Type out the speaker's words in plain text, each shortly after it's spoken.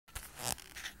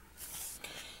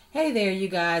Hey there, you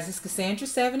guys. It's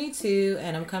Cassandra72,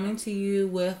 and I'm coming to you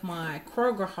with my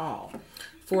Kroger haul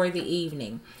for the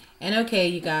evening. And okay,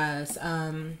 you guys,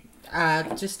 I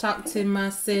just talked to my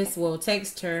sis. Well,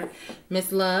 text her,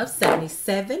 Miss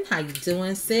Love77. How you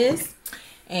doing, sis?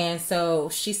 And so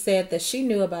she said that she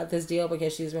knew about this deal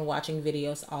because she's been watching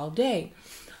videos all day.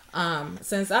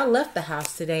 Since I left the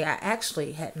house today, I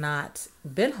actually had not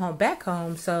been back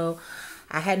home, so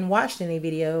I hadn't watched any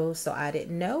videos, so I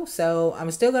didn't know. So I'm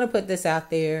still going to put this out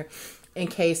there in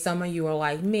case some of you are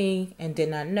like me and did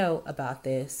not know about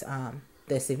this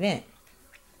event.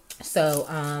 So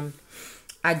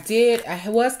I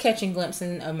was catching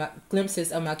glimpses of my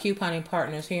couponing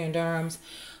partners here in Durham's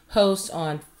post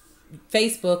on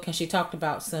Facebook, and she talked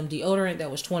about some deodorant that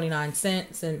was 29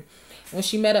 cents. And when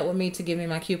she met up with me to give me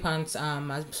my coupons,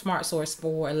 my smart source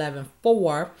for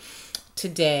 11.4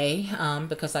 today,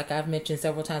 because like I've mentioned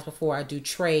several times before, I do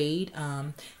trade,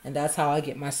 and that's how I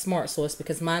get my smart source,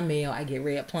 because my mail I get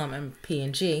Red Plum and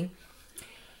P&G.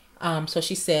 So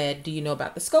she said, do you know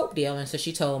about the scope deal? And so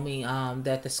she told me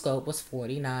that the scope was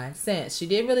 49 cents. She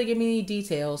didn't really give me any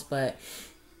details, but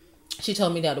she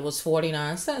told me that it was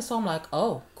 49 cents. So I'm like,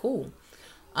 oh, cool.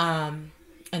 And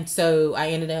so I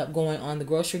ended up going on the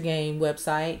Grocery Game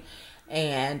website,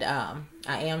 and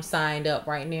I am signed up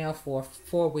right now for a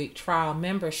 4-week trial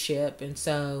membership. And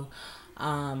so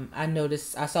I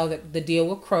saw that the deal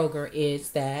with Kroger is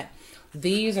that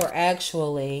these are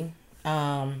actually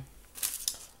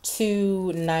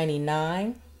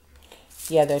 $2.99.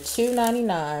 Yeah, they're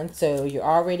 $2.99. So you're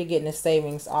already getting a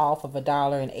savings off of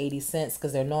 $1.80,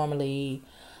 because they're normally,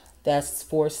 that's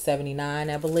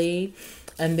 $4.79, I believe.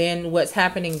 And then what's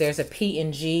happening, there's a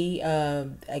P&G,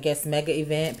 I guess, mega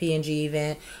event, P&G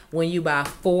event. When you buy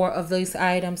 4 of these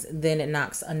items, then it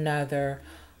knocks another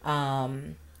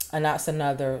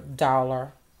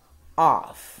dollar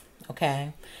off.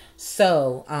 Okay,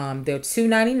 so they're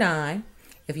 $2.99.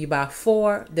 If you buy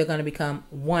 4, they're going to become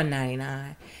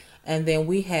 $1.99. And then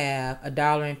we have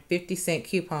 $1.50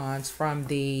 coupons from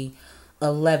the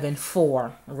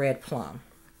 11.4 Red Plum.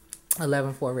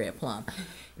 11.4 Red Plum.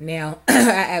 Now, I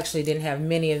actually didn't have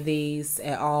many of these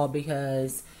at all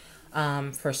because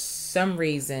for some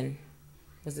reason,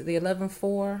 was it the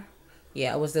 11.4?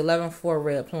 Yeah, it was the 11.4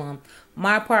 Red Plum.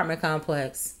 My apartment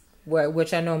complex,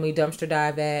 which I normally dumpster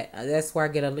dive at, that's where I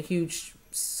get a huge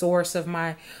source of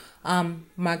my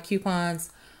my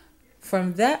coupons.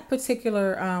 From that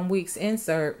particular week's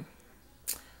insert,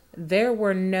 there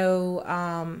were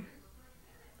nobody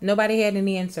had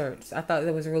any inserts. I thought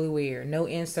that was really weird. No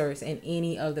inserts in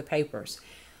any of the papers.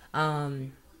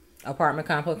 Apartment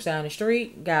complex down the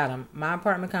street got them. My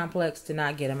apartment complex did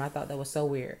not get them. I thought that was so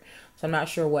weird. So I'm not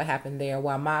sure what happened there,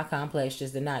 why my complex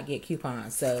just did not get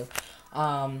coupons. So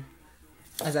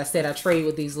as I said, I trade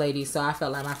with these ladies, so I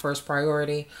felt like my first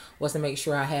priority was to make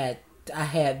sure I had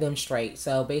them straight.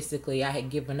 So basically, I had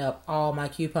given up all my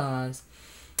coupons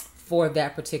for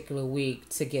that particular week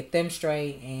to get them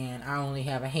straight, and I only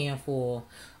have a handful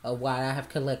of what I have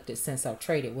collected since I've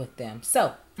traded with them.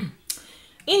 So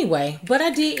anyway, but I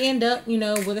did end up,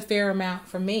 with a fair amount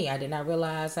for me. I did not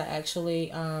realize I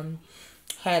actually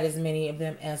had as many of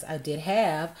them as I did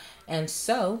have, and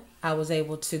so I was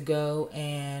able to go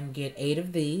and get 8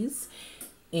 of these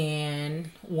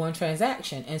in one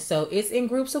transaction. And so it's in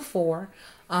groups of 4.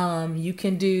 You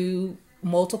can do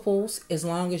multiples as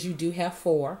long as you do have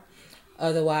 4.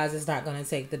 Otherwise, it's not going to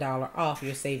take the dollar off.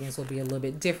 Your savings will be a little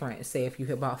bit different. Say if you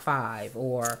hit about 5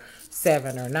 or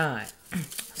 7 or 9.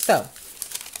 So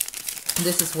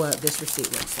this is what this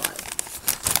receipt looks like.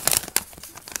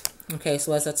 Okay,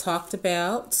 so as I talked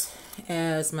about,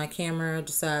 as my camera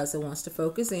decides it wants to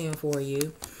focus in for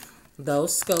you,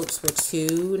 those scopes were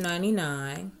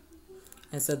 $2.99.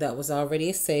 And so that was already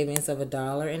a savings of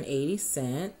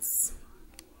 $1.80.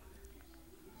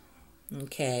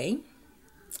 Okay.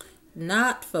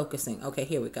 Not focusing. Okay,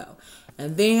 here we go.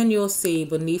 And then you'll see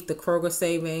beneath the Kroger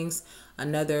savings,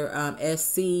 another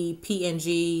SC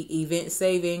P&G event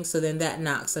savings. So then that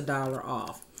knocks $1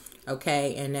 off.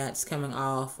 Okay, and that's coming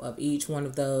off of each one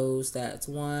of those. That's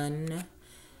 1,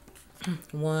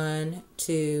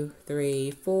 2,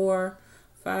 3, 4,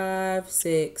 5,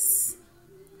 6,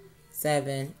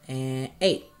 7, and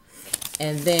 8.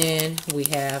 And then we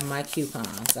have my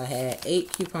coupons. I had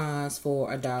 8 coupons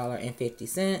for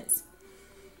 $1.50.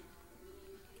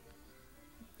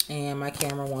 And my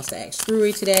camera wants to act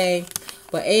screwy today.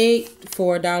 But 8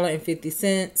 for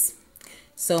 $1.50.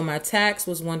 So my tax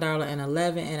was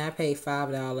 $1.11, and I paid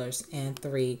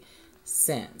 $5.03.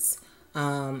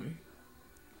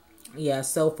 Yeah,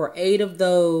 so for 8 of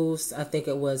those, I think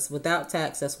it was without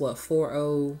tax, that's what,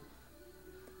 $4.05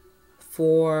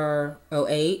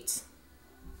 408,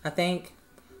 I think,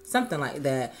 something like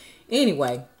that.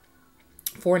 Anyway,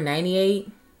 498,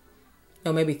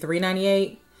 no, maybe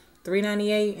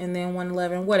 398, and then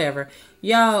 111, whatever.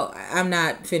 Y'all, I'm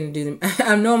not finna do them.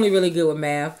 I'm normally really good with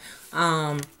math.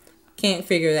 Can't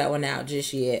figure that one out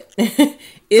just yet.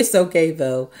 It's okay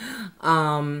though.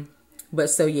 But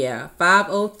so yeah,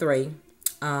 503.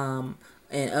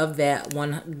 And of that,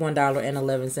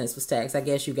 $1.11 was taxed. I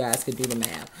guess you guys could do the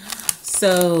math.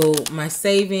 So my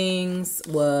savings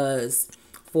was,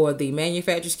 for the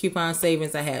manufacturer's coupon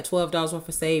savings, I had $12 worth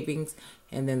of savings.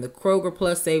 And then the Kroger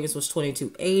Plus savings was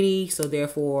 $22.80. So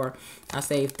therefore, I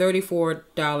saved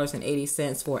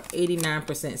 $34.80 for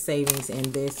 89% savings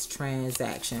in this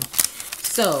transaction.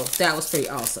 So that was pretty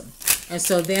awesome. And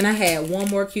so then I had one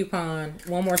more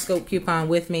scope coupon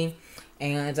with me.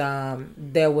 And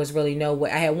there was really no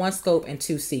way. I had one scope and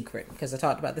two secret, because I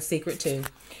talked about the secret too.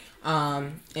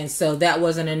 And so that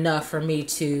wasn't enough for me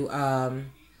to,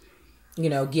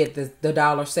 get the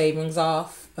dollar savings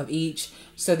off of each.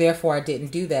 So therefore I didn't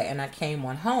do that. And I came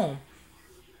on home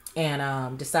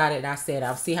and decided, I said,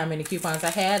 I'll see how many coupons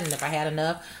I had. And if I had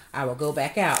enough, I will go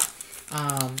back out.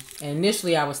 And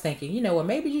initially I was thinking,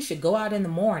 maybe you should go out in the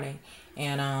morning.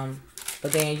 And,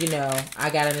 but then, I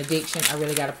got an addiction. I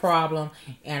really got a problem.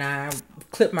 And I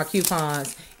clipped my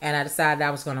coupons and I decided I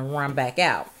was going to run back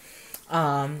out.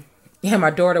 And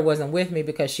my daughter wasn't with me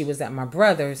because she was at my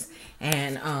brother's.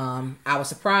 And I was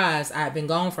surprised. I had been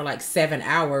gone for like 7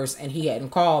 hours and he hadn't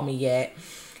called me yet.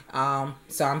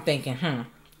 So I'm thinking,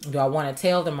 do I want to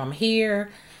tell them I'm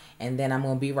here? And then I'm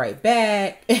going to be right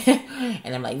back.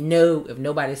 And I'm like, no, if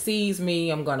nobody sees me,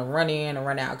 I'm going to run in and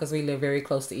run out, because we live very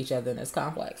close to each other in this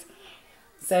complex.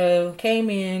 So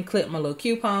came in, clipped my little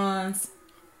coupons,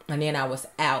 and then I was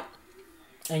out.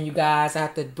 And you guys, I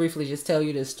have to briefly just tell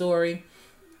you this story.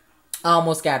 I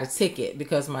almost got a ticket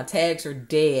because my tags are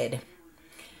dead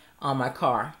on my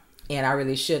car. And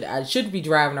I shouldn't be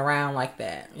driving around like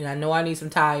that. I know I need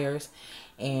some tires,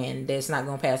 and it's not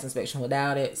going to pass inspection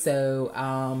without it. So,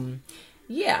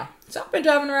 yeah. So I've been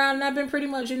driving around and I've been pretty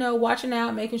much, watching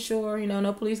out, making sure,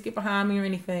 no police get behind me or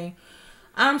anything.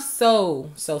 I'm so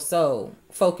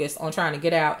focused on trying to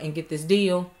get out and get this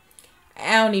deal.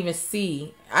 I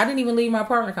didn't even leave my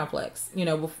apartment complex.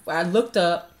 I looked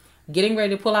up, getting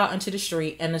ready to pull out into the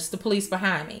street, and it's the police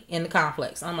behind me in the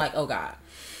complex. I'm like, oh God.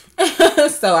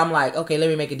 So I'm like, okay, let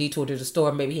me make a detour to the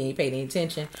store. Maybe he ain't paid any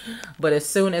attention. But as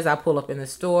soon as I pull up in the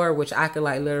store, which I could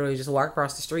like literally just walk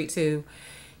across the street to,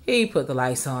 he put the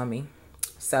lights on me.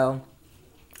 So,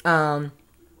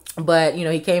 but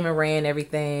he came and ran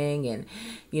everything, and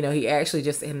he actually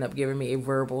just ended up giving me a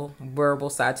verbal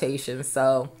citation.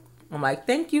 So I'm like,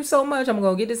 thank you so much. I'm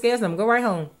gonna get this gas and I'm gonna go right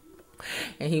home.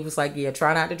 And he was like, yeah,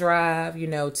 try not to drive,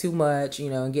 too much,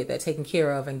 and get that taken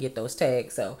care of and get those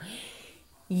tags. So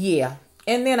yeah.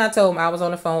 And then I told him I was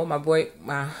on the phone with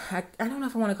I don't know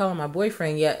if I want to call him my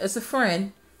boyfriend yet. It's a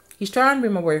friend. He's trying to be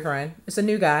my boyfriend. It's a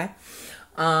new guy.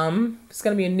 It's going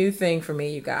to be a new thing for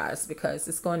me, you guys, because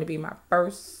it's going to be my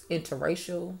first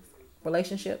interracial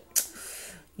relationship.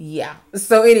 Yeah.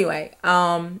 So anyway,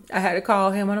 I had to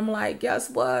call him and I'm like, guess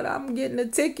what? I'm getting a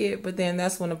ticket. But then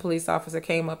that's when the police officer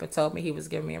came up and told me he was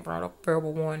giving me a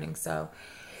verbal warning. So,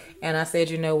 and I said,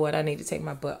 you know what? I need to take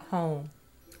my butt home.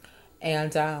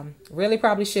 And really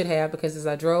probably should have, because as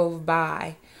I drove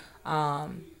by,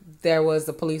 there was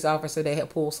a police officer that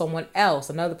had pulled someone else,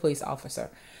 another police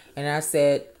officer. And I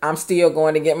said, I'm still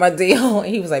going to get my deal. And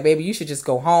he was like, baby, you should just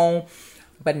go home.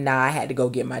 But nah, I had to go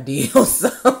get my deal. So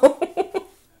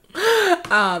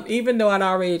even though I'd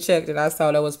already checked it, I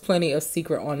saw there was plenty of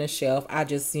secret on the shelf. I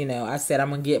just, I said, I'm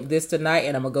going to get this tonight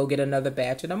and I'm going to go get another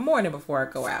batch in the morning before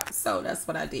I go out. So that's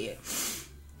what I did.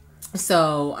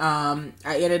 So I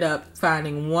ended up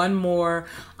finding one more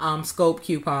scope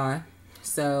coupon.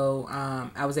 So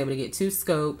I was able to get 2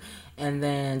 scope and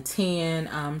then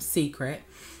 10 secret.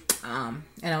 And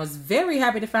I was very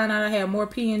happy to find out I had more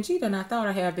P&G than I thought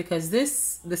I had, because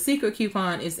the secret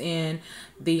coupon is in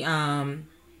the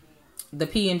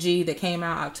P&G that came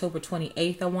out October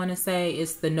 28th, I want to say.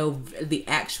 It's the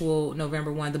actual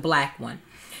November one, the black one.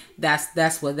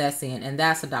 That's what that's in, and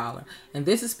that's $1. And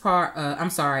this is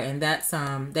and that's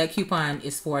that coupon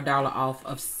is for $1 off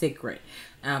of secret,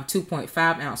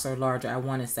 2.5 ounce or larger, I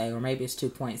want to say, or maybe it's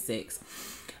 2.6.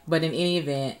 But in any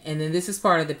event, and then this is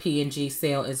part of the P&G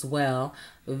sale as well.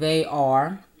 They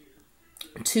are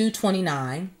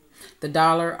 $2.29. The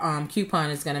dollar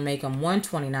coupon is going to make them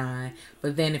 $1.29.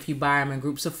 But then if you buy them in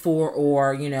groups of 4,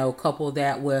 or couple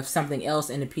that with something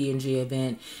else in the P&G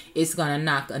event, it's going to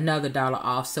knock another $1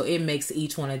 off. So it makes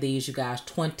each one of these, you guys,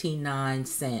 29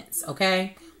 cents.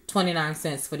 Okay, 29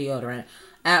 cents for deodorant.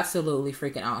 Absolutely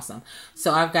freaking awesome.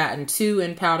 So I've gotten 2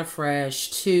 in Powder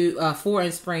Fresh, 4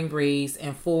 in Spring Breeze,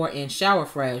 and 4 in Shower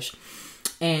Fresh.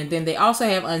 And then they also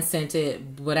have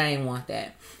unscented, but I ain't want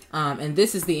that. And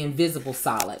this is the Invisible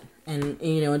Solid. And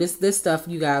you know, this stuff,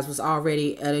 you guys, was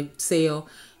already at a sale.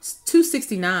 It's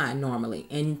 $2.69 normally,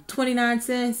 and 29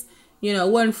 cents. You know,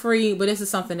 it wasn't free, but this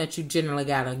is something that you generally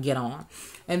gotta get on.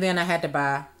 And then I had to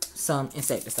buy some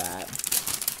insecticide.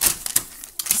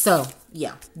 So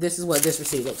yeah, this is what this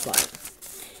receipt looks like.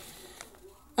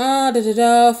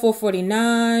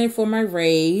 $4.49 for my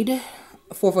Raid,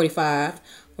 $4.45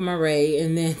 for my Raid,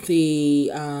 and then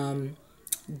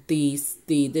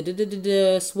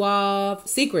the Suave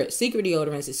Secret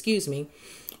deodorants, excuse me,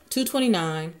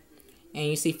 $2.29, and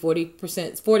you see 40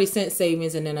 cent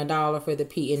savings, and then $1 for the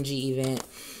P&G event,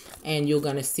 and you're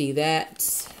gonna see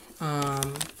that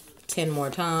 10 more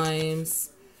times.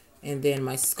 And then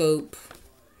my scope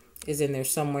is in there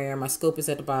somewhere. My scope is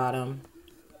at the bottom.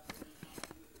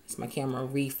 So my camera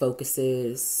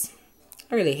refocuses.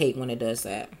 I really hate when it does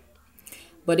that.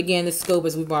 But again, the scope,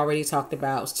 as we've already talked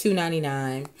about, was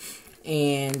 $2.99,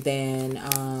 and then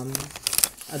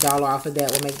 $1 off of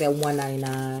that will make that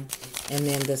 $1.99, and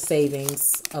then the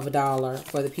savings of $1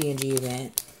 for the P&G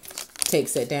event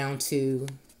takes it down to,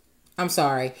 I'm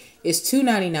sorry, it's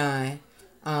 $2.99.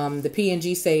 The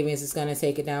P&G savings is going to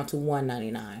take it down to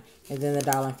 $1.99, and then the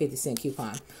 $1.50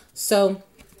 coupon. So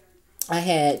I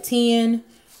had 10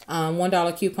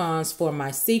 $1 coupons for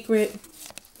my Secret,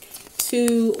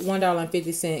 2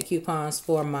 $1.50 coupons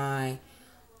for my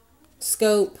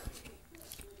Scope,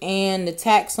 and the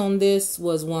tax on this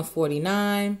was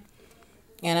 $1.49,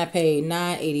 and I paid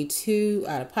 $9.82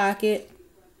 out of pocket.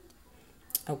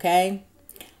 Okay,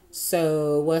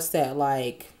 so what's that,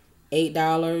 like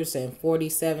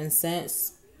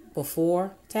 $8.47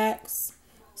 before tax,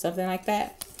 something like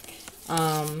that.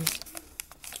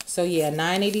 So yeah,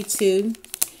 $9.82.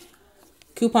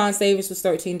 Coupon savings was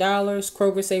 $13.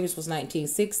 Kroger savings was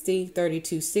 $19.60.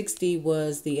 $32.60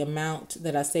 was the amount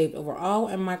that I saved overall,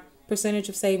 and my percentage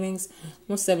of savings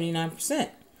was 79%.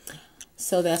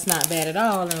 So that's not bad at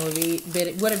all, and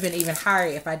it would have been even higher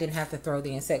if I didn't have to throw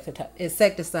the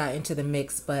insecticide into the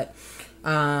mix. But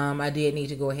I did need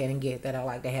to go ahead and get that. I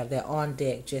like to have that on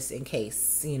deck just in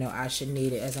case, you know, I should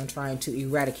need it as I'm trying to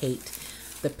eradicate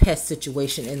the pest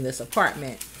situation in this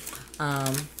apartment.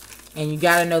 And you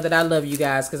got to know that I love you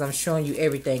guys because I'm showing you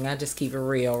everything. I just keep it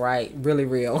real, right? Really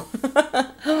real.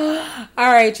 All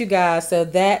right, you guys. So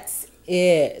that's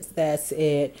it. That's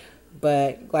it.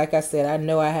 But like I said, I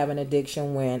know I have an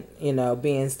addiction when, you know,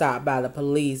 being stopped by the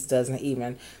police doesn't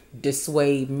even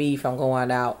dissuade me from going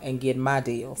out and getting my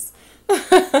deals.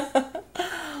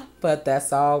 But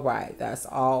that's all right. That's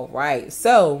all right.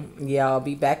 So, yeah, I'll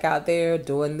be back out there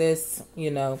doing this,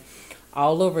 you know,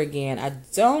 all over again. I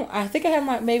think I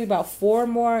have maybe about 4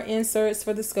 more inserts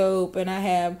for the Scope, and I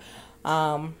have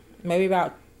maybe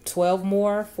about 12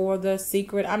 more for the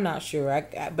Secret. I'm not sure.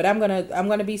 But I'm gonna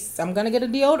get a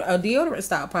deodorant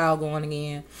stockpile going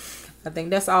again. I think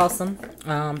that's awesome.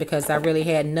 Because I really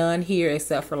had none here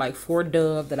except for like 4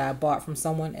 Dove that I bought from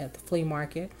someone at the flea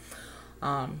market.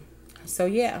 So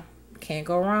yeah, can't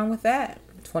go wrong with that.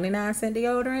 29-cent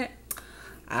deodorant.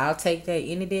 I'll take that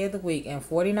any day of the week. And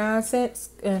 49 cent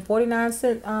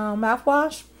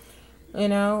mouthwash. You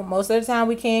know, most of the time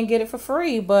we can't get it for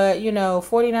free, but you know,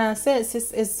 49 cents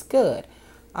is good.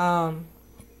 49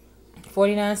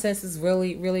 cents is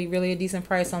really, really, really a decent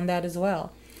price on that as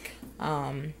well.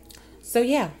 So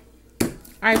yeah. All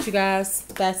right, you guys,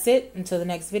 that's it. Until the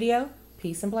next video,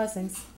 peace and blessings.